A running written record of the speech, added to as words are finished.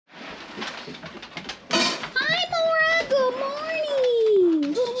Hi, Mora. Good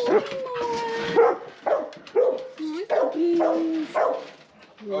morning. Good morning, Mora.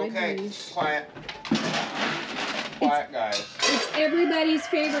 Okay, quiet. Quiet, guys. It's everybody's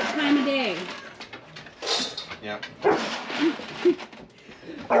favorite time of day. Yep.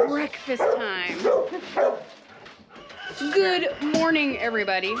 Breakfast time. Good morning,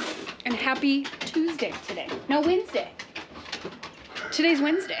 everybody, and happy Tuesday today. No, Wednesday. Today's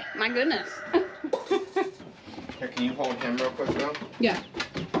Wednesday. My goodness. Here, can you hold him real quick, though? Yeah.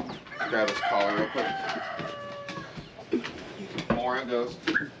 Grab his collar real quick. Mora goes.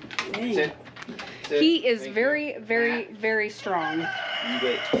 Dang. Sit. Sit. He is Thank very, you. very, very strong. You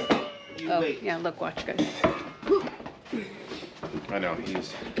wait. You wait. Yeah, look, watch, guys. I know,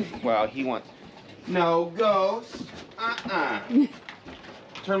 he's... Well, he wants... No, ghost.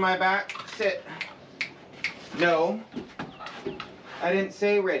 Turn my back. Sit. No. I didn't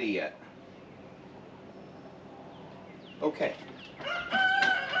say ready yet. Okay.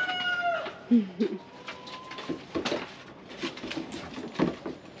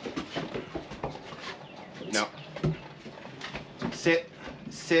 No. Sit.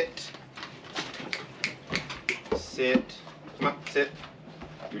 Sit. Sit. Come on, sit.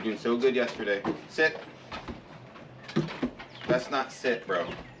 You were doing so good yesterday. Sit. That's not sit, bro.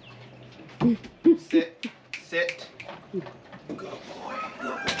 Sit. Sit. Good boy.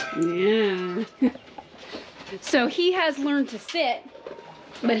 Yeah. So he has learned to sit,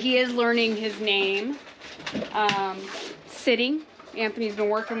 but he is learning his name. Sitting. Anthony's been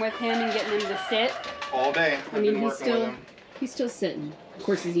working with him and getting him to sit. All day. I've been working with him. He's still sitting. Of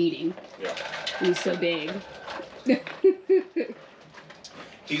course, he's eating. Yeah. He's so big.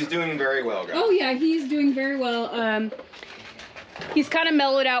 He's doing very well, guys. Oh yeah, he's doing very well. He's kind of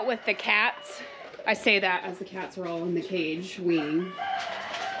mellowed out with the cats. I say that as the cats are all in the cage weaning.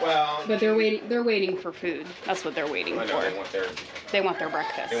 Well, but they're waiting. They're waiting for food. That's what they're waiting I know, for. they want their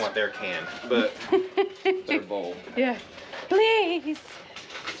breakfast. They want their can, but their bowl. Yeah. Please.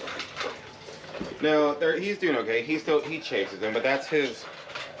 No, he's doing okay. He chases them, but that's his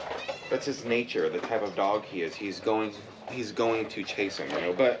nature. The type of dog he is. He's going to chase him, you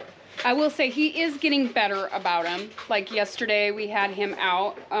know. But I will say he is getting better about him. Like yesterday, we had him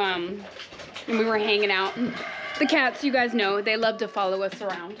out, and we were hanging out. And the cats, you guys know, they love to follow us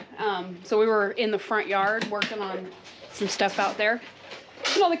around. So we were in the front yard working on some stuff out there.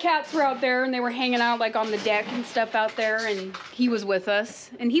 And all the cats were out there, and they were hanging out like on the deck and stuff out there, and he was with us.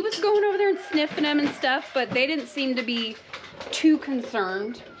 And he was going over there and sniffing them and stuff, but they didn't seem to be too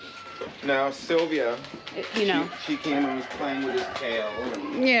concerned. Now Sylvia, you know, she came and was playing with his tail.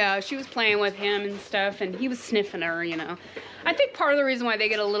 Yeah, she was playing with him and stuff, and he was sniffing her, you know. I think part of the reason why they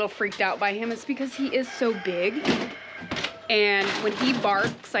get a little freaked out by him is because he is so big. And when he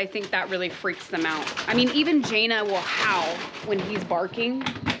barks, I think that really freaks them out. I mean, even Jaina will howl when he's barking.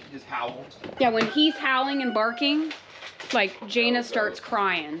 His howl? Yeah, when he's howling and barking, like Jaina starts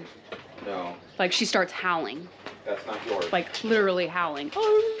crying. No. Like she starts howling. That's not yours. Like literally howling.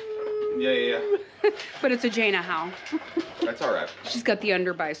 Yeah. But it's a Jaina howl. That's all right. She's got the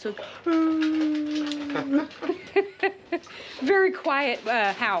underbite, so very quiet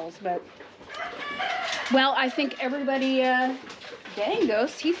howls, but well, I think everybody. Dang,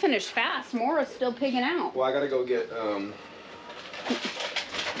 Ghost, he finished fast. Mora's still pigging out. Well, I gotta go get I'm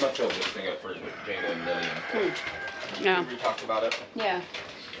gonna fill this thing up for Jaina and Lillian. Yeah. We talked about it. Yeah.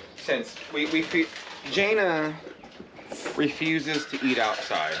 Since we Jaina refuses to eat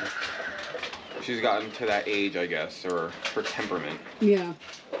outside. She's gotten to that age, I guess, or her temperament. Yeah.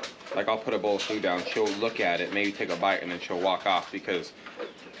 Like I'll put a bowl of food down, she'll look at it, maybe take a bite, and then she'll walk off because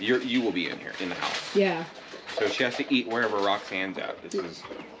you will be in here in the house. Yeah. So she has to eat wherever Roxanne's at. This is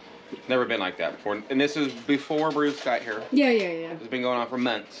never been like that before, and this is before Bruce got here. Yeah. It's been going on for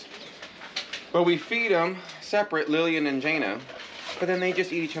months. But we feed them separate, Lillian and Jaina, but then they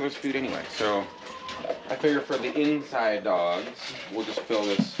just eat each other's food anyway. So I figure for the inside dogs, we'll just fill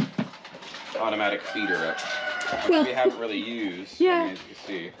this automatic feeder up, which we haven't really used. Yeah. I mean, as you can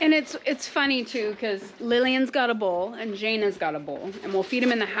see. And it's funny too, because Lillian's got a bowl and Jaina's got a bowl, and we'll feed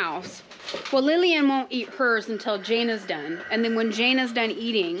them in the house. Well, Lillian won't eat hers until Jaina's done, and then when Jaina's done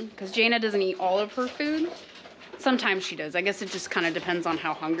eating, because Jaina doesn't eat all of her food, sometimes she does. I guess it just kind of depends on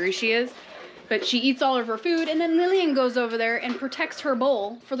how hungry she is. But she eats all of her food, and then Lillian goes over there and protects her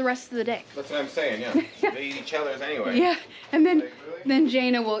bowl for the rest of the day. That's what I'm saying, yeah. They eat each other's anyway. Yeah, and then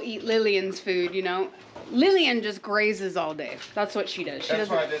Jaina will eat Lillian's food, you know. Lillian just grazes all day. That's what she does. That's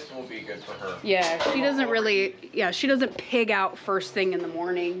why this will be good for her. Yeah, she doesn't really, she doesn't pig out first thing in the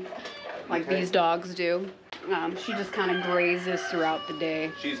morning like these dogs do. She just kind of grazes throughout the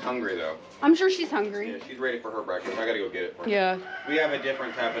day. She's hungry though. I'm sure she's hungry. Yeah, she's ready for her breakfast. I gotta go get it for her. Yeah. We have a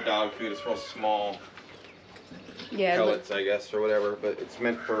different type of dog food. It's real small Yeah. pellets, I guess, or whatever. But it's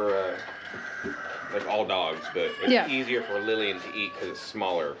meant for like all dogs. But it's easier for Lillian to eat because it's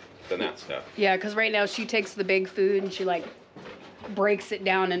smaller than that stuff. Yeah, because right now she takes the big food and she like breaks it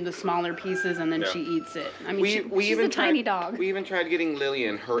down into smaller pieces and then she eats it. I mean, she's a tiny dog. We even tried getting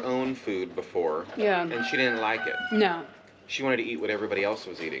Lillian her own food before. Yeah. And she didn't like it. No. She wanted to eat what everybody else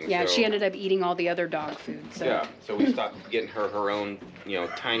was eating. Yeah, so. she ended up eating all the other dog food. So. Yeah, so we stopped getting her own,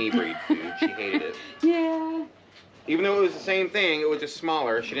 tiny breed food. She hated it. Yeah. Even though it was the same thing, it was just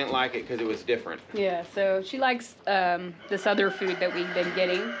smaller. She didn't like it because it was different. Yeah, so she likes this other food that we've been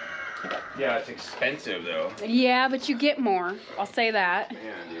getting. Yeah, it's expensive though. Yeah, but you get more. I'll say that.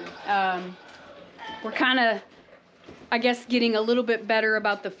 Yeah, dude. We're kind of, I guess, getting a little bit better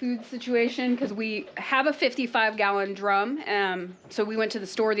about the food situation because we have a 55-gallon drum. So we went to the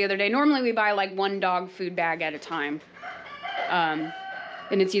store the other day. Normally we buy like one dog food bag at a time. And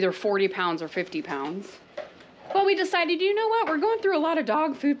it's either 40 pounds or 50 pounds. Well, we decided, you know what? We're going through a lot of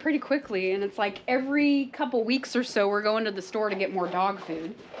dog food pretty quickly. And it's like every couple weeks or so we're going to the store to get more dog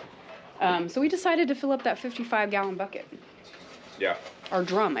food. So we decided to fill up that 55-gallon bucket. Yeah. Or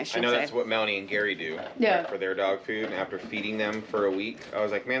drum, I should say. I know that's what Melanie and Gary do. Yeah. For their dog food. And after feeding them for a week, I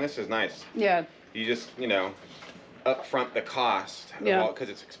was like, man, this is nice. Yeah. You just, up front the cost. Yeah. Because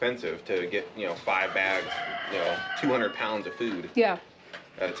it's expensive to get, 5 bags, 200 pounds of food. Yeah.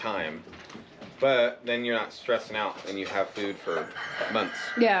 At a time. But then you're not stressing out and you have food for months.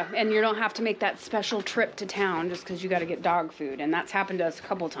 Yeah, and you don't have to make that special trip to town just because you got to get dog food. And that's happened to us a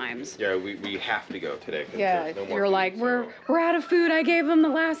couple times. Yeah, we have to go today. Yeah, no more you're food, like, so. we're out of food. I gave them the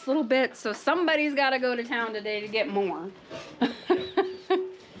last little bit, so somebody's got to go to town today to get more.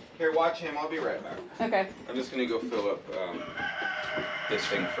 Here, watch him. I'll be right back. Okay. I'm just going to go fill up this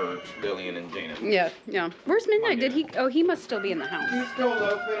thing for Lillian and Jana. Yeah. Where's Midnight? Did he? Oh, he must still be in the house. He's still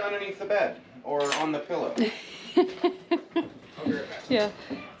loafing underneath the bed. Or on the pillow. I'll be right back.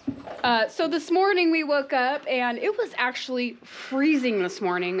 Yeah. So this morning we woke up and it was actually freezing this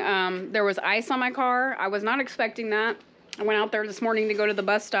morning. There was ice on my car. I was not expecting that. I went out there this morning to go to the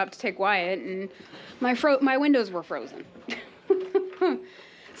bus stop to take Wyatt and my windows were frozen.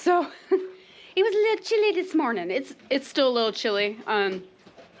 So it was a little chilly this morning. It's still a little chilly.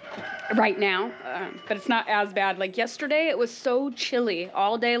 Right now, but it's not as bad. Like yesterday, it was so chilly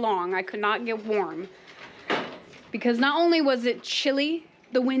all day long. I could not get warm because not only was it chilly,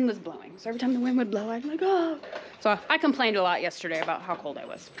 the wind was blowing. So every time the wind would blow, I'd be like, oh. So I complained a lot yesterday about how cold I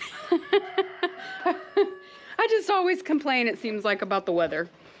was. I just always complain, it seems like, about the weather,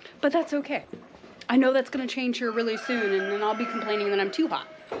 but that's okay. I know that's going to change here really soon, and then I'll be complaining that I'm too hot.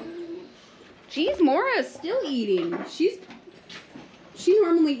 Geez, Mora's still eating. She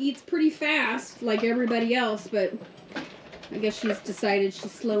normally eats pretty fast, like everybody else, but I guess she's decided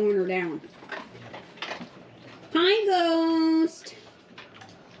she's slowing her down. Hi, Ghost.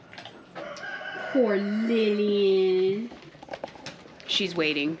 Poor Lillian. She's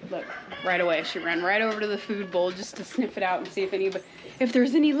waiting. Look, right away. She ran right over to the food bowl just to sniff it out and see if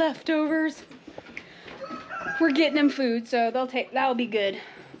there's any leftovers. We're getting them food, so that'll be good.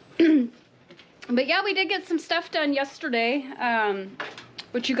 But yeah, we did get some stuff done yesterday,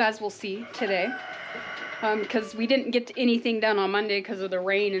 which you guys will see today. Because we didn't get anything done on Monday because of the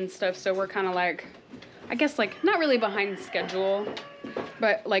rain and stuff, so we're kind of like, I guess like, not really behind schedule,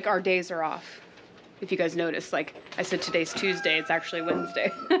 but like our days are off. If you guys notice, like I said, today's Tuesday, it's actually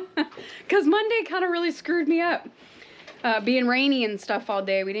Wednesday. Because Monday kind of really screwed me up. Being rainy and stuff all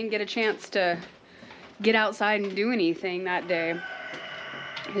day, we didn't get a chance to get outside and do anything that day.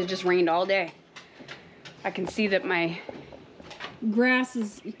 It just rained all day. I can see that my grass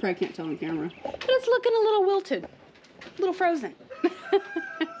is, you probably can't tell on camera, but it's looking a little wilted, a little frozen.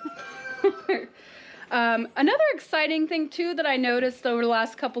 Another exciting thing too that I noticed over the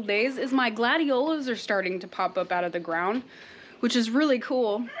last couple days is my gladiolas are starting to pop up out of the ground, which is really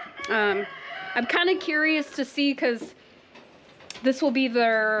cool. I'm kind of curious to see because this will be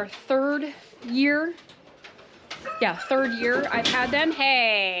their third year. Yeah, third year I've had them.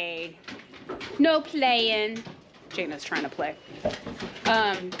 Hey, no playing. Jana's trying to play.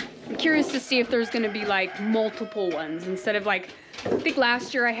 I'm curious to see if there's going to be like multiple ones instead of like, I think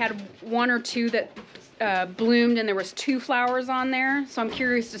last year I had one or two that bloomed and there was 2 flowers on there. So I'm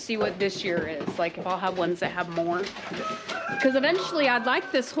curious to see what this year is. Like if I'll have ones that have more. Because eventually I'd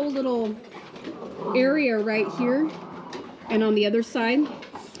like this whole little area right here and on the other side.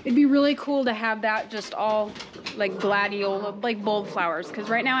 It'd be really cool to have that just all like gladiola, like bulb flowers. Because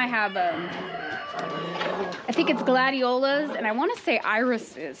right now I have I think it's gladiolas, and I want to say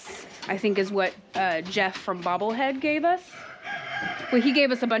irises, I think is what Jeff from Bobblehead gave us. Well, he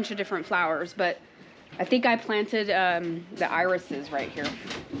gave us a bunch of different flowers, but I think I planted the irises right here.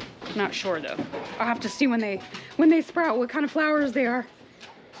 Not sure though. I'll have to see when they sprout what kind of flowers they are.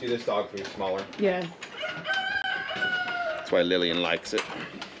 See, this dog food's smaller. Yeah. That's why Lillian likes it.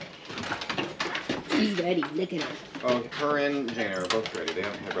 She's ready. Look at her. Oh, her and Jana are both ready. They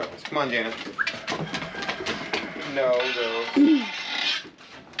haven't had breakfast. Come on, Jana. No, no.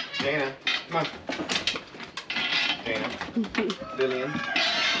 Jana, come on. Jana. Lillian.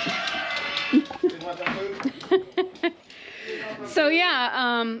 Didn't want that food? So yeah,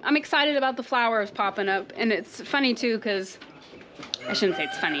 I'm excited about the flowers popping up, and it's funny too because I shouldn't say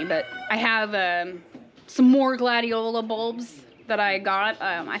it's funny, but I have some more gladiola bulbs that I got.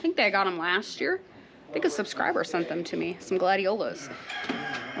 I think I got them last year. I think a subscriber sent them to me, some gladiolas,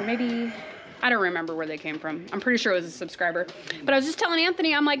 or maybe I don't remember where they came from. I'm pretty sure it was a subscriber. But I was just telling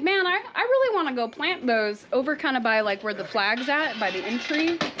Anthony, I'm like, man, I really want to go plant those over kind of by like where the flag's at, by the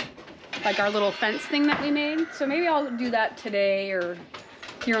entry. Like our little fence thing that we made. So maybe I'll do that today or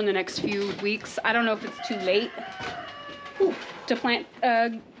here in the next few weeks. I don't know if it's too late to plant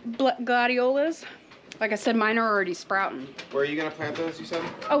gladiolas. Like I said, mine are already sprouting. Where are you going to plant those, you said?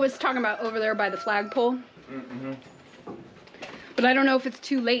 Oh, it's talking about over there by the flagpole. Mm-hmm. But I don't know if it's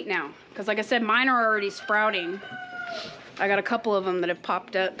too late now. Because like I said, mine are already sprouting. I got a couple of them that have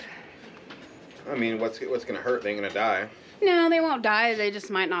popped up. I mean, what's going to hurt? They ain't going to die. No, they won't die. They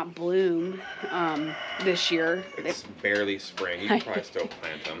just might not bloom this year. It's barely spring. You can probably still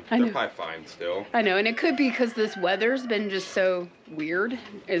plant them. I They're know. probably fine still. I know, and it could be because this weather's been just so weird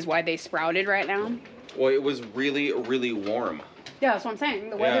is why they sprouted right now. Well, it was really, really warm. Yeah, that's what I'm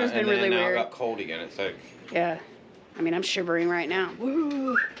saying. The weather's been really now weird. It got cold again. It's like... Yeah. I mean, I'm shivering right now.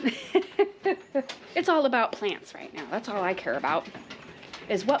 Woo! It's all about plants right now. That's all I care about.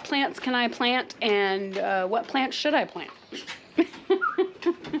 Is what plants can I plant and what plants should I plant?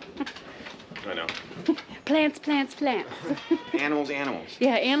 I know. Plants, plants, plants. Animals, animals.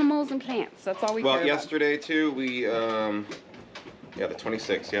 Yeah, animals and plants. That's all we care Well, about. yesterday too, we, yeah, the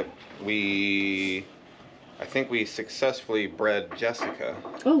 26th, yep. I think we successfully bred Jessica.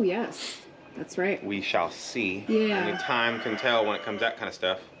 Oh, yes. That's right. We shall see. Yeah. Only time can tell when it comes that kind of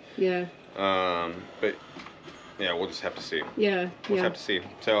stuff. Yeah. But yeah, we'll just have to see. Yeah. We'll just have to see.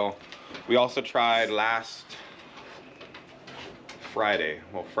 So we also tried last Friday.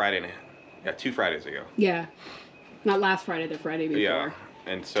 Well, yeah, 2 Fridays ago. Yeah. Not last Friday, the Friday before. Yeah.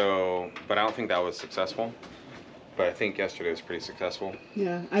 And so, but I don't think that was successful. But I think yesterday was pretty successful.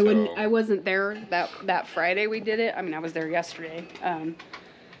 Yeah. I wasn't there that Friday we did it. I mean, I was there yesterday.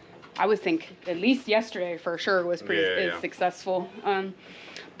 I would think at least yesterday for sure was pretty successful.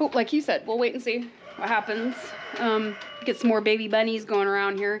 But like you said, we'll wait and see what happens. Get some more baby bunnies going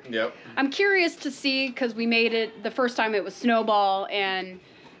around here. Yep. I'm curious to see, because we made it, the first time it was Snowball and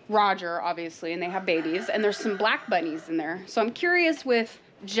Roger, obviously, and they have babies. And there's some black bunnies in there. So I'm curious with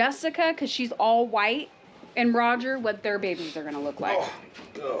Jessica, because she's all white, and Roger, what their babies are going to look like. Oh,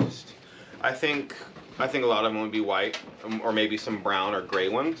 ghost. I think a lot of them would be white, or maybe some brown or gray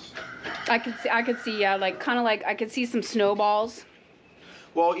ones. I could see, yeah, like, kind of like, I could see some Snowballs.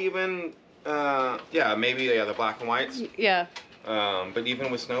 Well, even, yeah, maybe, yeah, the black and whites. Yeah. But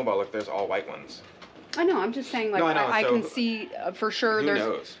even with Snowball, look, there's all white ones. I know, I'm just saying, like, No, I know, I so can see for sure who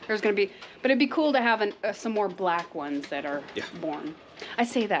knows? there's going to be, but it'd be cool to have some more black ones that are born. I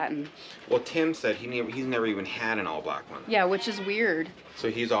say that. And, well, Tim said he's never even had an all black one. yeah, which is weird. So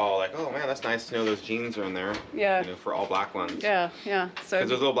he's all like, oh man, that's nice to know those genes are in there. Yeah. You know, for all black ones. Yeah, yeah. So. Because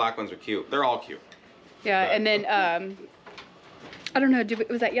those little black ones are cute. They're all cute. Yeah, But, and then, I don't know,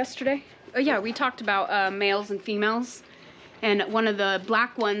 was that yesterday? Oh yeah, we talked about males and females. And one of the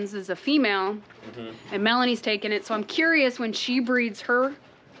black ones is a female, and Melanie's taking it. So I'm curious when she breeds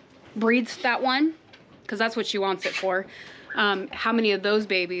that one, because that's what she wants it for. How many of those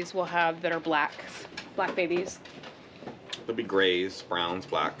babies will have that are black babies? They'll be grays, browns,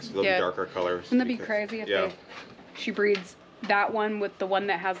 blacks. They'll be darker colors. Wouldn't that be crazy if she breeds that one with the one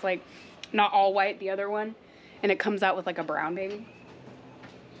that has like, not all white, the other one, and it comes out with like a brown baby?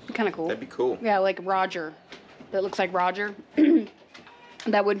 Be kind of cool. That'd be cool. Yeah, like Roger. That looks like Roger.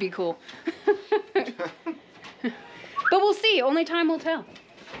 That would be cool. But we'll see. Only time will tell.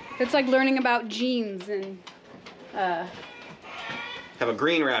 It's like learning about genes and Have a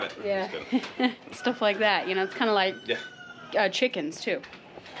green rabbit. yeah, stuff like that. You know, it's kind of like chickens too.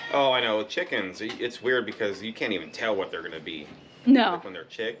 Oh, I know. With chickens, it's weird because you can't even tell what they're gonna be. No. Like when they're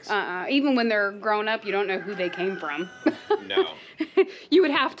chicks. Even when they're grown up, you don't know who they came from. No. You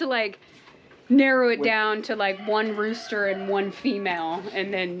would have to like narrow it down to like one rooster and one female,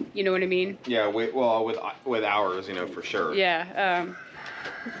 and then you know what I mean? Yeah, with ours, you know, for sure. Yeah.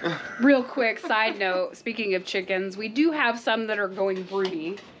 Real quick side note, speaking of chickens, we do have some that are going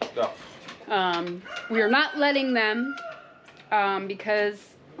broody. Oh. We are not letting them because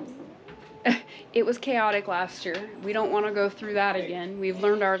it was chaotic last year. We don't want to go through that again. We've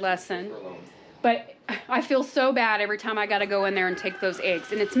learned our lesson. But I feel so bad every time I got to go in there and take those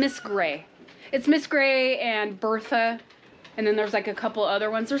eggs. And it's Miss Gray. It's Miss Gray and Bertha. And then there's like a couple other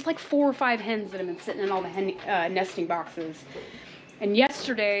ones. There's like 4 or 5 hens that have been sitting in all the nesting boxes. And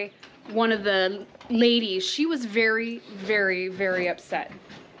yesterday, one of the ladies, she was very, very, very upset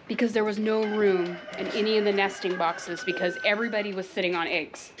because there was no room in any of the nesting boxes because everybody was sitting on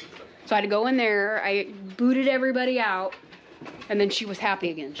eggs. So I had to go in there, I booted everybody out, and then she was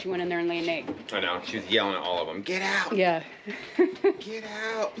happy again. She went in there and laid an egg. I know, she was yelling at all of them, get out! Yeah. Get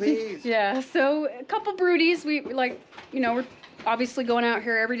out, please! Yeah, so a couple broodies, we like, you know, we're obviously going out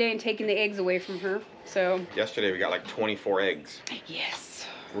here every day and taking the eggs away from her, so. Yesterday we got like 24 eggs. Yes.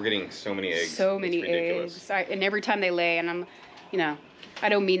 We're getting so many eggs. So many eggs. And every time they lay, and I'm, you know, I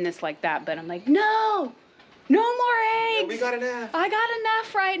don't mean this like that, but I'm like, no more eggs. Yeah, we got enough. I got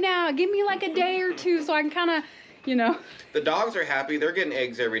enough right now. Give me like a day or two so I can kind of, you know. The dogs are happy. They're getting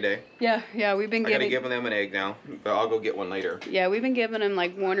eggs every day. Yeah, we've been I gotta give them an egg now, but I'll go get one later. Yeah, we've been giving them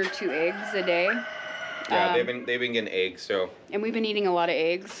like 1 or 2 eggs a day. Yeah, they've been getting eggs, so. And we've been eating a lot of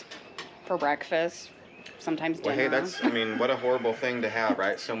eggs for breakfast, sometimes dinner. Well, hey, I mean, what a horrible thing to have,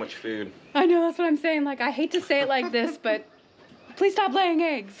 right? So much food. I know, that's what I'm saying. Like, I hate to say it like this, but please stop laying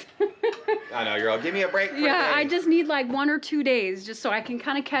eggs. I know, you're all, give me a break for a day. I just need like 1 or 2 days just so I can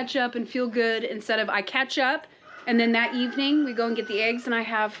kind of catch up and feel good instead of I catch up and then that evening we go and get the eggs and I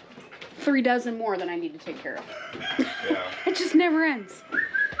have 3 dozen more that I need to take care of. Yeah. It just never ends.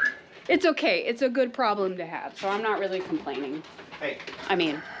 It's okay. It's a good problem to have, so I'm not really complaining. Hey. I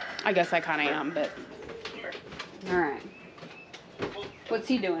mean, I guess I kind of am, but. All right. What's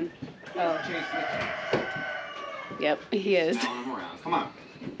he doing? Oh. Yep, he is. Come on.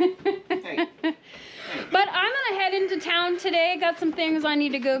 Hey. But I'm gonna head into town today. Got some things I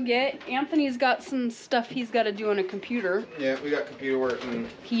need to go get. Anthony's got some stuff he's got to do on a computer. Yeah, we got computer work and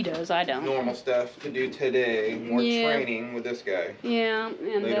he does. I don't. normal stuff to do today. More training with this guy. Yeah,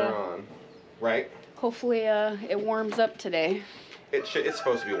 and later on, right? Hopefully, it warms up today. It's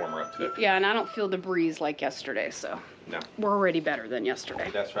supposed to be warmer up today. Yeah, and I don't feel the breeze like yesterday, so. No. We're already better than yesterday.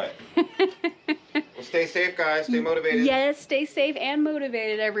 That's right. Well, stay safe, guys. Stay motivated. Yes, stay safe and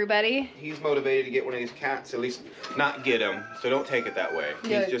motivated, everybody. He's motivated to get one of these cats, at least not get him, so don't take it that way.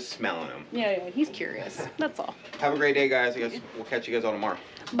 Yeah. He's just smelling them. Yeah, he's curious. That's all. Have a great day, guys. I guess we'll catch you guys all tomorrow.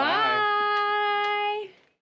 Bye.